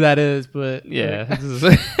 I don't know who that is, but Yeah, this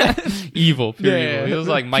is evil, pure Yeah, evil. He was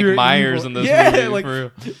like Mike pure Myers evil. in this Yeah, movie. like-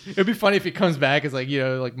 for real. it'd be funny if he comes back as like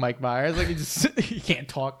like Mike Myers. Like he can't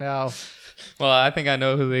talk now. Well, I think I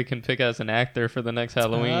know who they can pick as an actor for the next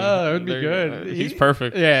Halloween. Oh, that would be good. He's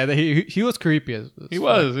perfect. Yeah, he was creepy as He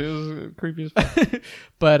was creepy as fuck.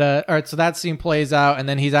 But all right, so that scene plays out, and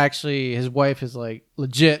then his wife is like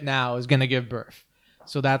legit now is gonna give birth.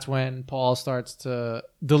 So that's when Paul starts to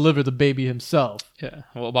deliver the baby himself. Yeah.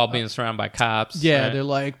 Well, while being surrounded by cops. Yeah, right? they're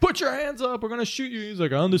like, "Put your hands up, we're gonna shoot you." He's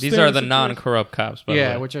like, "I understand." These are the situation." non-corrupt cops, by the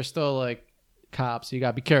Yeah, way. which are still like cops. You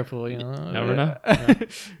gotta be careful, you know. Never know.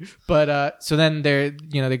 But so then they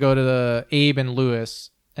go to the Abe and Lewis,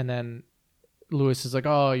 and then Lewis is like,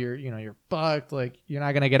 "Oh, you're fucked. Like, you're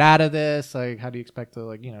not gonna get out of this. Like, how do you expect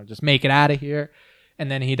to just make it out of here?" And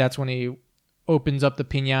then that's when he opens up the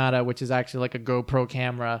piñata, which is actually like a GoPro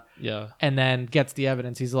camera, Yeah. and then gets the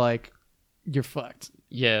evidence. He's like, "You're fucked."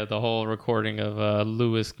 Yeah, the whole recording of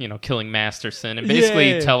Lewis, killing Masterson and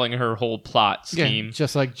basically Yeah. telling her whole plot scheme. Yeah,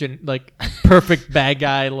 just like perfect bad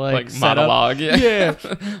guy Like setup. monologue. Yeah. Yeah.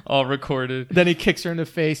 All recorded. Then he kicks her in the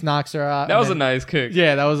face, knocks her out. That and was a then- nice kick.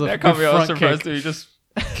 Yeah, that was a That good caught me all front surprised kick. too. He just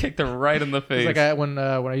kicked her right in the face. It's like when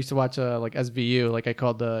I used to watch like SVU, like I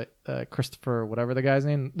called the Christopher, whatever the guy's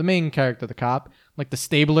name, the main character, the cop, like the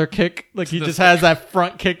stabler kick. Like he just has that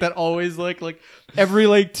front kick that always like every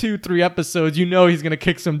 2-3 episodes, he's gonna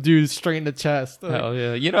kick some dude straight in the chest. Like, Hell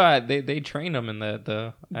yeah. They train him in that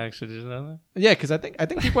though. Actually, did you know that? yeah, because I think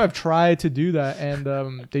people have tried to do that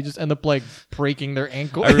and they just end up like breaking their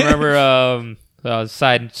ankle. I remember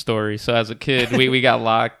side story. So as a kid, we got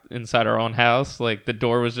locked inside our own house. Like the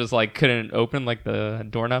door was just couldn't open, like the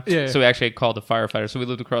doorknob. Yeah. So we actually called the firefighter. So we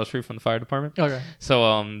lived across the street from the fire department. Okay. So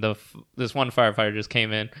this one firefighter just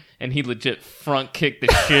came in and he legit front kicked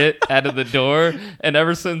the shit out of the door. And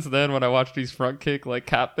ever since then, when I watch these front kick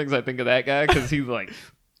cop things, I think of that guy because he's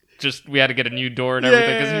we had to get a new door and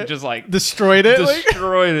everything because he just destroyed it.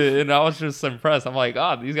 destroyed it. And I was just impressed. I'm like,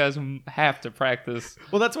 these guys have to practice.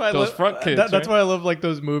 Well, that's why I Those love front kicks, That's right? why I love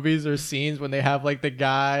those movies or scenes when they have the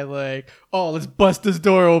guy oh, let's bust this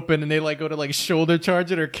door open, and they go to shoulder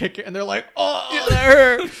charge it or kick it, and they're like, oh, that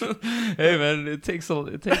hurt. Hey man, it takes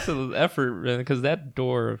an effort, man, because that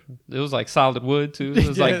door, it was solid wood too. It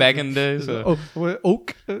was Yeah. back in the day. So Oh, what,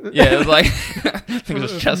 oak. yeah, it was I think it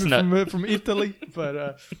was chestnut. from Italy,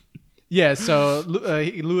 but. Yeah, so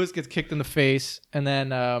Lewis gets kicked in the face, and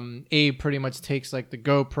then Abe pretty much takes the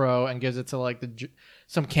GoPro and gives it to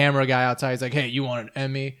some camera guy outside. He's like, "Hey, you want an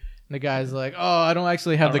Emmy?" And the guy's like, "Oh, I don't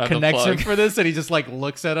actually have I the don't have the connection plug." for this," and he just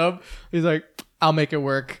looks at him. He's like, "I'll make it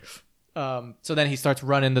work." So then he starts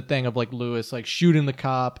running the thing of Lewis shooting the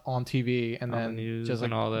cop on TV, and On the then news just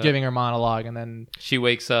and all that. giving her monologue, and then She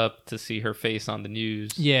wakes up to see her face on the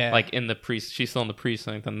news. Yeah. in the she's still in the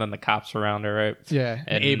precinct, and then the cops around her, right? yeah,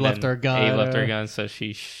 And Abe left then her gun. Abe left her gun, so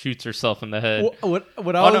she shoots herself in the head. What I Oh,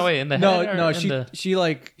 was, no, wait, in the no, head or no, in she the-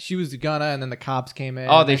 she was gonna, and then the cops came in.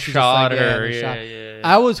 Oh, and they then she just, shot yeah, her. they Yeah, shot- yeah.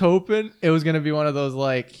 I was hoping it was gonna be one of those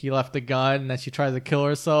he left the gun and then she tries to kill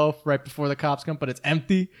herself right before the cops come, but it's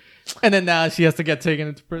empty, and then now she has to get taken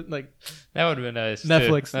into prison. That would have been nice.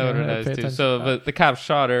 Netflix, Too. That would have yeah, been pay nice too. attention. So, but the cop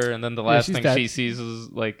shot her, and then the last she's thing dead. she sees is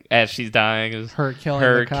as she's dying is Her killing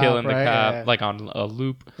her the cop, killing the right? cop Yeah. on a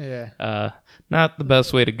loop. Yeah, Not the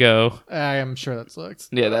best way to go. I am sure that sucks.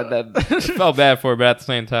 Yeah, that felt bad for her, but at the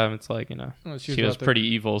same time, it's Well, she was about to- pretty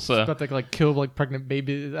evil. So about to kill pregnant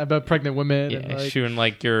babies, about pregnant women. yeah, and, shooting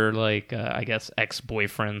your I guess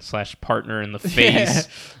ex-boyfriend / partner in the yeah, face.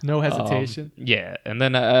 no hesitation. Yeah, and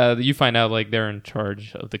then you find out they're in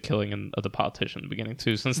charge of the killing of the politician in the beginning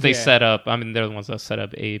too, since they Yeah. set up. I mean, they're the ones that set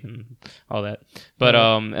up Abe and all that. But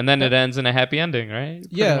Yeah. and then it ends in a happy ending, right?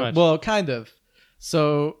 Pretty Yeah, much. well, kind of.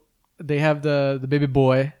 So they have the baby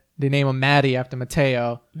boy. They name him Matty after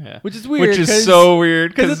Mateo, yeah. which is weird. Which is 'cause, so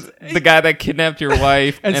weird 'cause because the guy that kidnapped your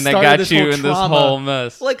wife And and, that started got this you whole in this trauma. whole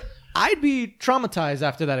mess. I'd be traumatized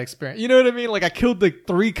after that experience. You know what I mean? I killed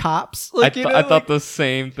 3 cops. I thought the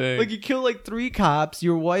same thing. you kill 3 cops.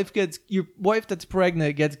 Your wife that's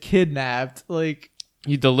pregnant gets kidnapped.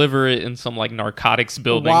 You deliver it in some narcotics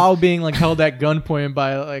building. While being held at gunpoint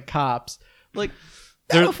by cops.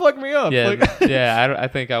 That would fuck me up. Yeah, Like, I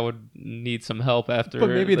think I would need some help after. but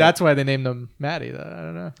maybe that's why they named them Maddie. Though. I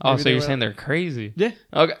don't know. Oh, Maybe so you're saying they're crazy? Yeah.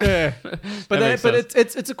 Okay. Yeah. But makes sense.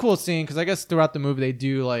 it's a cool scene because I guess throughout the movie they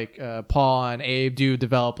do like Paul and Abe do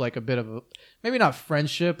develop like a bit of a maybe not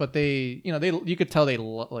friendship, but they you could tell they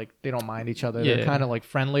they don't mind each other. Yeah. They're kind of like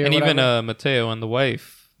friendly. Or And whatever. even Mateo and the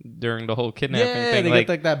wife during the whole kidnapping yeah, thing, they like,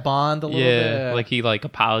 get like that bond a little bit. like he like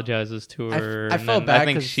apologizes to her. I and felt then bad I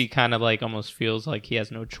think 'cause- she kind of like almost feels like he has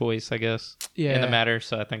no choice, I guess, yeah, in the matter.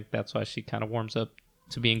 So I think that's why she kind of warms up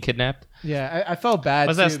to being kidnapped. yeah. I felt bad.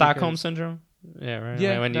 Was that too, Stockholm because- syndrome? Yeah, right. Yeah,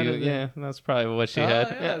 Like when that you, is it. yeah, that's probably what she Oh,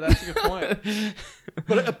 had. yeah, that's a good point.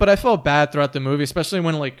 But I felt bad throughout the movie, especially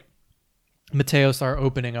when like Mateo started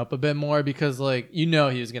opening up a bit more because like he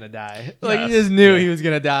was gonna die. Like Yes. you just knew Yeah. he was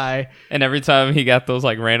gonna die. And every time he got those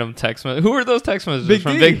like random text messages, who were those text messages Big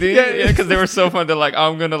from? D. Big D? Yeah. Yeah, because they were so fun. They're like,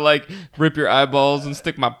 I'm gonna like rip your eyeballs and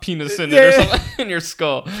stick my penis in it Yeah. or something in your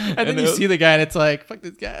skull. And then you see the guy and it's like, fuck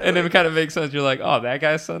this guy. and then it kind of makes sense. You're like, oh, that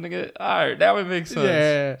guy's sending it. All right, that would make sense.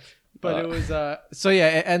 yeah. But it was so yeah,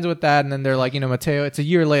 it ends with that, and then they're like, Mateo. It's a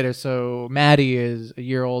year later, so Maddie is a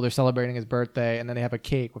year old. They're celebrating his birthday, and then they have a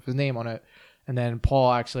cake with his name on it. And then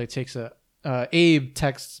Paul actually takes Abe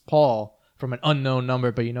texts Paul from an unknown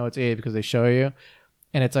number, but it's Abe because they show you,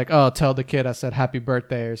 and it's like, oh, tell the kid I said happy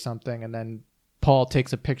birthday or something. And then Paul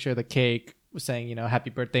takes a picture of the cake, saying, happy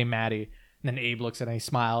birthday, Maddie. And then Abe looks at it and he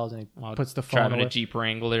smiles and he puts the phone Driving away. a Jeep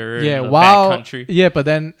Wrangler. Yeah, in the wow. backcountry. Yeah, but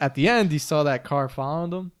then at the end, he saw that car following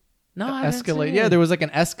them. No, I didn't see Escalade. it. Yeah, there was like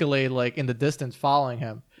an Escalade like in the distance following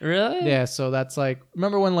him. Really? Yeah, so that's like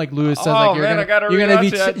remember when like Lewis says Oh, like man, I gotta you're gonna be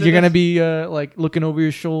rewatch it after you're gonna this. be like looking over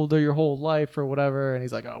your shoulder your whole life or whatever, and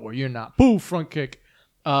he's like, oh well, you're not. Boo, front kick.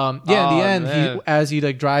 Yeah, in the Oh, end, man. as he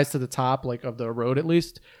like drives to the top like of the road at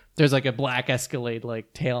least, there's like a black Escalade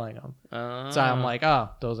like tailing him. So I'm like,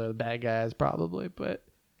 oh, those are the bad guys probably, but.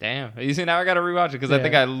 damn. You see, now I gotta rewatch it because Yeah. I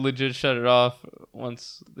think I legit shut it off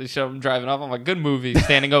once they showed him driving off. I'm like, good movie,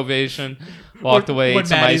 standing ovation, walked away, When ate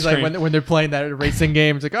some Maddie's ice cream. like when they're playing that racing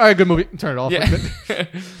game, it's like, all right, good movie, turn it off. yeah.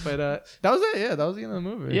 But that was it. Yeah, that was the end of the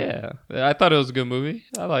movie. Yeah, I thought it was a good movie.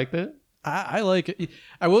 I liked it. I like it.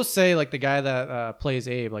 I will say, like the guy that plays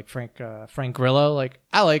Abe, like Frank Grillo, like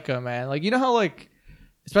I like him, man. Like how like,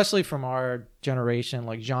 especially from our generation,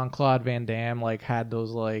 like Jean-Claude Van Damme, like had those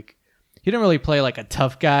like. He didn't really play like a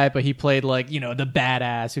tough guy, but he played like the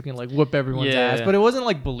badass who can like whoop everyone's Yeah. ass. But it wasn't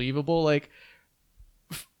like believable. Like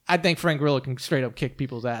I think Frank Grillo can straight up kick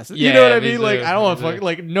people's asses. Yeah, you know what I me mean? Like too. I don't want Me to too. fuck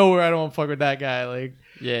like nowhere. I don't want to fuck with that guy. Like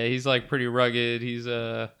Yeah, he's like pretty rugged. He's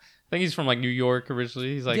I think he's from like New York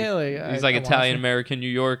originally. He's like Yeah, like, he's I like wanna Italian say- American New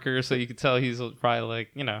Yorker, so you could tell he's probably like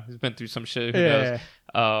he's been through some shit. Who yeah. knows?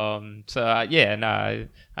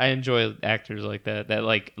 I enjoy actors like that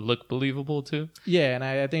like look believable too. Yeah, and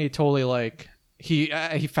I think he totally like he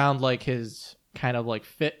found like his kind of like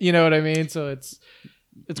fit. You know what I mean? So it's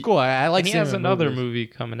cool. I like. And he seeing has him in another movies. movie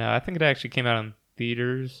coming out. I think it actually came out in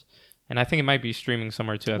theaters, and I think it might be streaming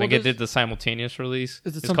somewhere too. I Well, think it there's- did the simultaneous release.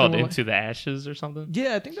 Is it It's something called like- Into the Ashes or something.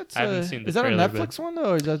 Yeah, I think that's. I haven't seen the is that a trailer, Netflix one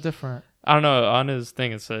though, or is that different? I don't know. On his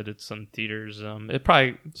thing, it said it's in theaters. It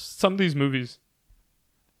probably some of these movies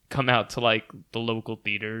come out to like the local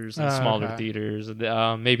theaters and smaller okay. theaters.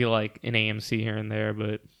 Maybe like an AMC here and there,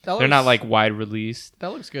 but That they're not looks- like wide released.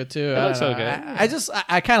 That looks good too. It I looks don't know. okay.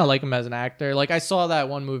 I kind of like him as an actor. Like I saw that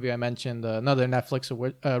one movie I mentioned, another Netflix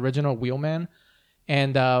original, Wheelman,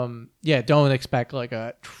 and don't expect like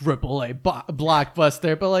a AAA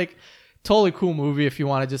blockbuster, but like totally cool movie if you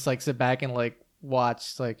want to just like sit back and like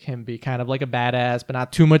watch like him be kind of like a badass, but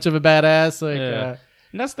not too much of a badass. Like Yeah.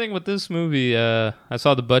 And that's the thing with this movie. I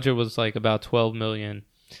saw the budget was like about $12 million.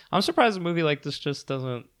 I'm surprised a movie like this just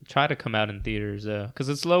doesn't try to come out in theaters because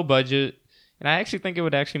it's low budget, and I actually think it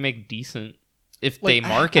would actually make decent if Like, they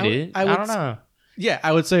market I would- it. I I would don't know. yeah,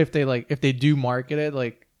 I would say if they do market it,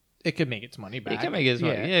 like it could make its money back. It can make it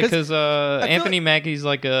money. Yeah, 'cause because feel Anthony Mackie's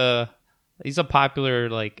like he's a popular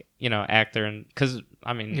like actor, and because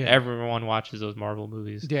I mean Yeah. everyone watches those Marvel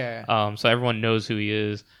movies. yeah. So everyone knows who he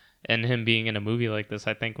is, and him being in a movie like this,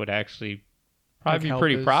 I think would actually Like, probably be help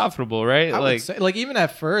pretty his- profitable, right? I Like, would say, like even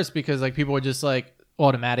at first because like people were just like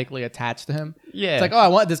automatically attached to him. yeah, It's like, oh, I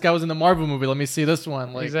want this guy was in the Marvel movie. Let me see this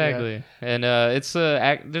one. Like, exactly. And it's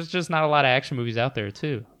there's just not a lot of action movies out there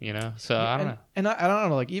too, So I don't know. And I don't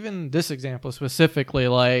know. Like even this example specifically,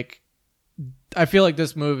 like I feel like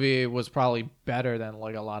this movie was probably better than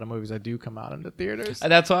like a lot of movies that do come out in the theaters.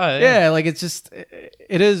 That's why. Yeah, like it's just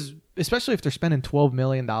it is, especially if they're spending $12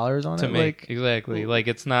 million on To it. make Like exactly like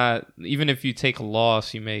it's not even if you take a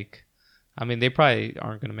loss, you make I mean, they probably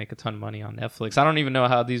aren't going to make a ton of money on Netflix. I don't even know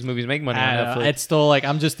how these movies make money on Netflix. It's still like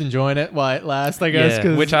I'm just enjoying it while it lasts, I guess.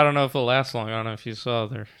 Yeah, which I don't know if it'll last long. I don't know if you saw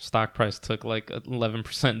their stock price took like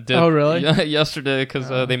 11% dip. Oh, really? Yesterday because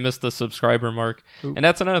they missed the subscriber mark. Oop. And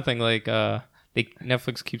that's another thing. Like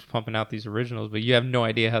Netflix keeps pumping out these originals, but you have no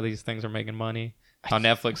idea how these things are making money. How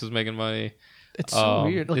Netflix is making money. It's so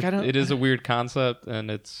weird. Like it is a weird concept, and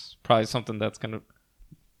it's probably something that's going to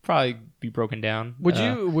probably be broken down would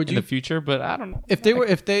you in the future, but I don't know if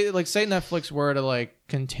they like say Netflix were to like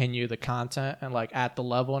continue the content and like at the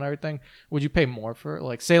level and everything, would you pay more for it?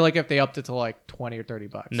 Like say like if they upped it to like $20 or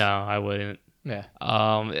 $30? No, I wouldn't. Yeah.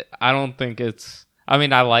 I don't think it's, I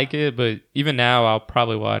mean, I like it, but even now I'll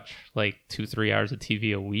probably watch like 2-3 hours of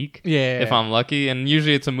TV a week if I'm lucky, and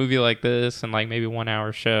usually it's a movie like this and like maybe 1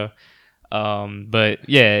 hour show. But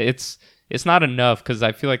yeah, it's not enough because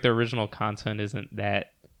I feel like the original content isn't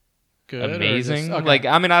that good, amazing. Okay. Like,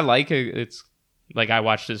 I mean, I like it. It's like I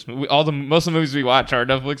watch this movie. Most of the movies we watch are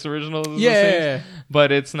Netflix originals. Yeah,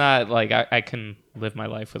 but it's not like I can live my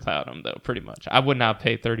life without them though. Pretty much, I would not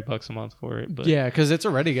pay $30 a month for it. But yeah, because it's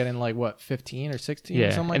already getting like what 15 or 16. Yeah,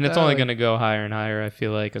 or something like and that. It's only going to go higher and higher. I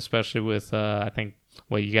feel like, especially with I think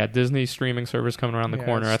you got Disney streaming service coming around the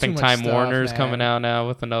corner. I think Time Warner's coming out now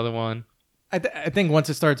with another one. I think once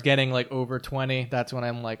it starts getting like over 20, that's when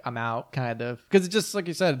I'm out kind of, because it just like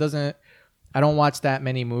you said, it doesn't. I don't watch that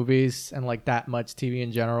many movies and like that much TV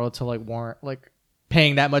in general to like warrant like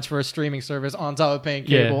paying that much for a streaming service on top of paying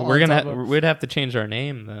cable. Yeah, we'd have to change our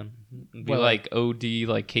name then. It'd be like OD,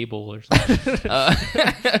 like cable or something.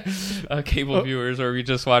 Cable viewers, or we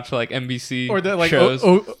just watch like NBC or the like shows.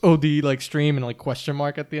 OD like stream and like question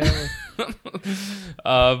mark at the end.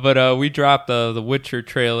 But we dropped the Witcher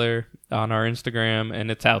trailer on our Instagram,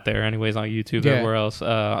 and it's out there anyways on YouTube, everywhere else.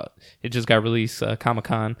 It just got released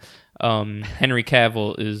Comic-Con. Henry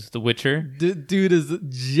Cavill is the Witcher. Dude is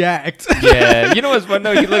jacked. Yeah, you know what's fun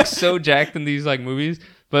though? He looks so jacked in these like movies,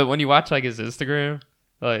 but when you watch like his Instagram,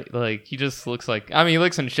 like he just looks like, I mean, he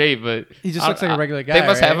looks in shape, but he just looks like a regular guy. They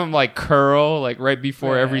must have him like curl like right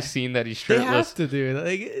before every scene that he's shirtless. They have to do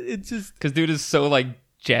like it's just because dude is so like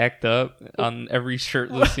jacked up on every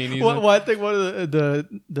shirtless scene he's in. Well, I think one of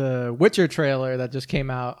the Witcher trailer that just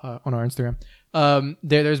came out on our Instagram.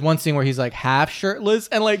 There's one scene where he's like half shirtless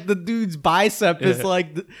and like the dude's bicep is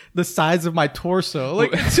like the size of my torso.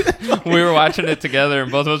 Like we were watching it together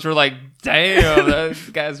and both of us were like, "Damn, that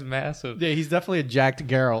guy's massive." Yeah, he's definitely a jacked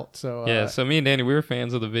Geralt. So so me and Danny, we were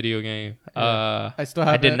fans of the video game. I still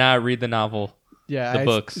have. I did not read the novel. Yeah, the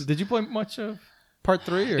books. Did you play much of part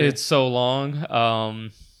 3? Or? It's so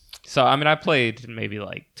long. So, I mean, I played maybe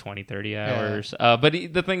like 20, 30 hours. But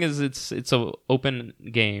the thing is, it's a open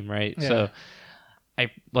game, right? Yeah. So, I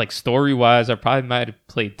like story-wise, I probably might have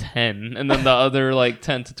played 10. And then the other like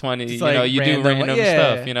 10 to 20, you know, you do random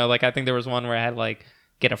stuff. You know, like I think there was one where I had like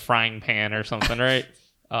get a frying pan or something, right?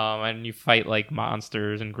 And you fight like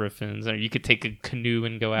monsters and griffins, or you could take a canoe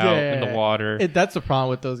and go out in the water. That's the problem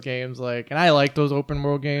with those games. Like, and I like those open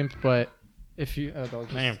world games, but if you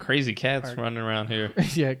man, crazy cats running around here.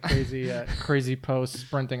 Yeah, crazy posts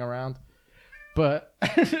sprinting around. But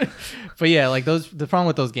but yeah, like the problem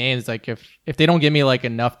with those games, like if they don't give me like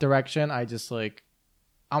enough direction, I just like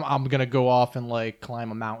I'm gonna go off and like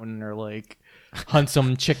climb a mountain or like hunt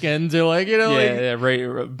some chickens or like, you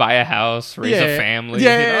know, buy a house, raise a family.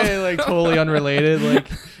 Yeah, you know? Like totally unrelated. like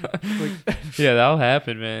yeah, that'll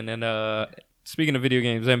happen, man. And speaking of video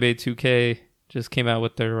games, NBA 2K just came out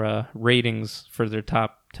with their ratings for their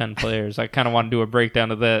top 10 players. I kind of want to do a breakdown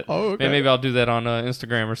of that. Oh, okay. Maybe I'll do that on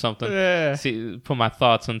Instagram or something. Yeah. Put my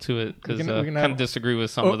thoughts into it because I kind of disagree with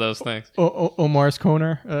some of those things. Omar's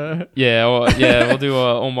Corner. Yeah, we'll do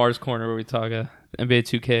Omar's Corner where we talk NBA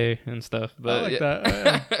 2K and stuff. But I like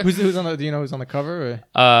that. Who's on the? Do you know who's on the cover?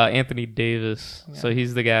 Or? Anthony Davis. Yeah. So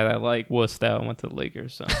he's the guy that like wussed out and went to the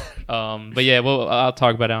Lakers. So, but yeah, I'll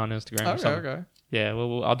talk about it on Instagram. Okay. Yeah,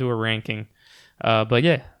 I'll do a ranking. But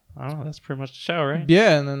yeah, I don't know. That's pretty much the show, right?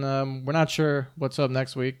 Yeah, and then we're not sure what's up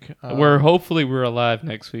next week. Hopefully we're alive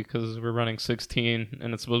next week because we're running 16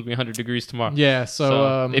 and it's supposed to be 100 degrees tomorrow. Yeah,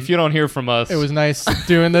 so if you don't hear from us, it was nice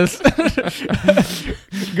doing this.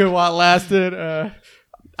 Good while it lasted.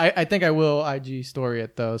 I think I will IG story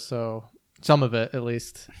it though, so some of it at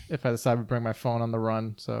least if I decide to bring my phone on the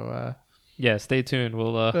run. So Yeah, stay tuned.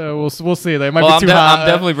 We'll see. They might well, be too hot. I'm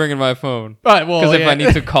definitely bringing my phone. Right, well, Because if I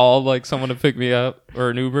need to call like someone to pick me up or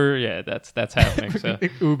an Uber, yeah, that's happening. So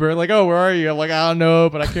Uber, like, oh, where are you? I'm like, I don't know,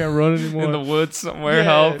 but I can't run anymore. in the woods somewhere,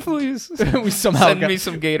 Yeah. help, please. We somehow Send got, me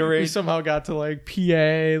some we Gatorade. somehow got to like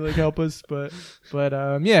PA, like help us, but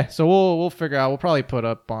yeah. So we'll figure out. We'll probably put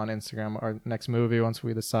up on Instagram our next movie once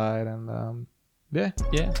we decide, and yeah.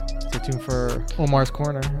 Yeah. Stay tuned for Omar's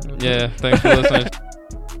Corner. Yeah. Thanks for listening.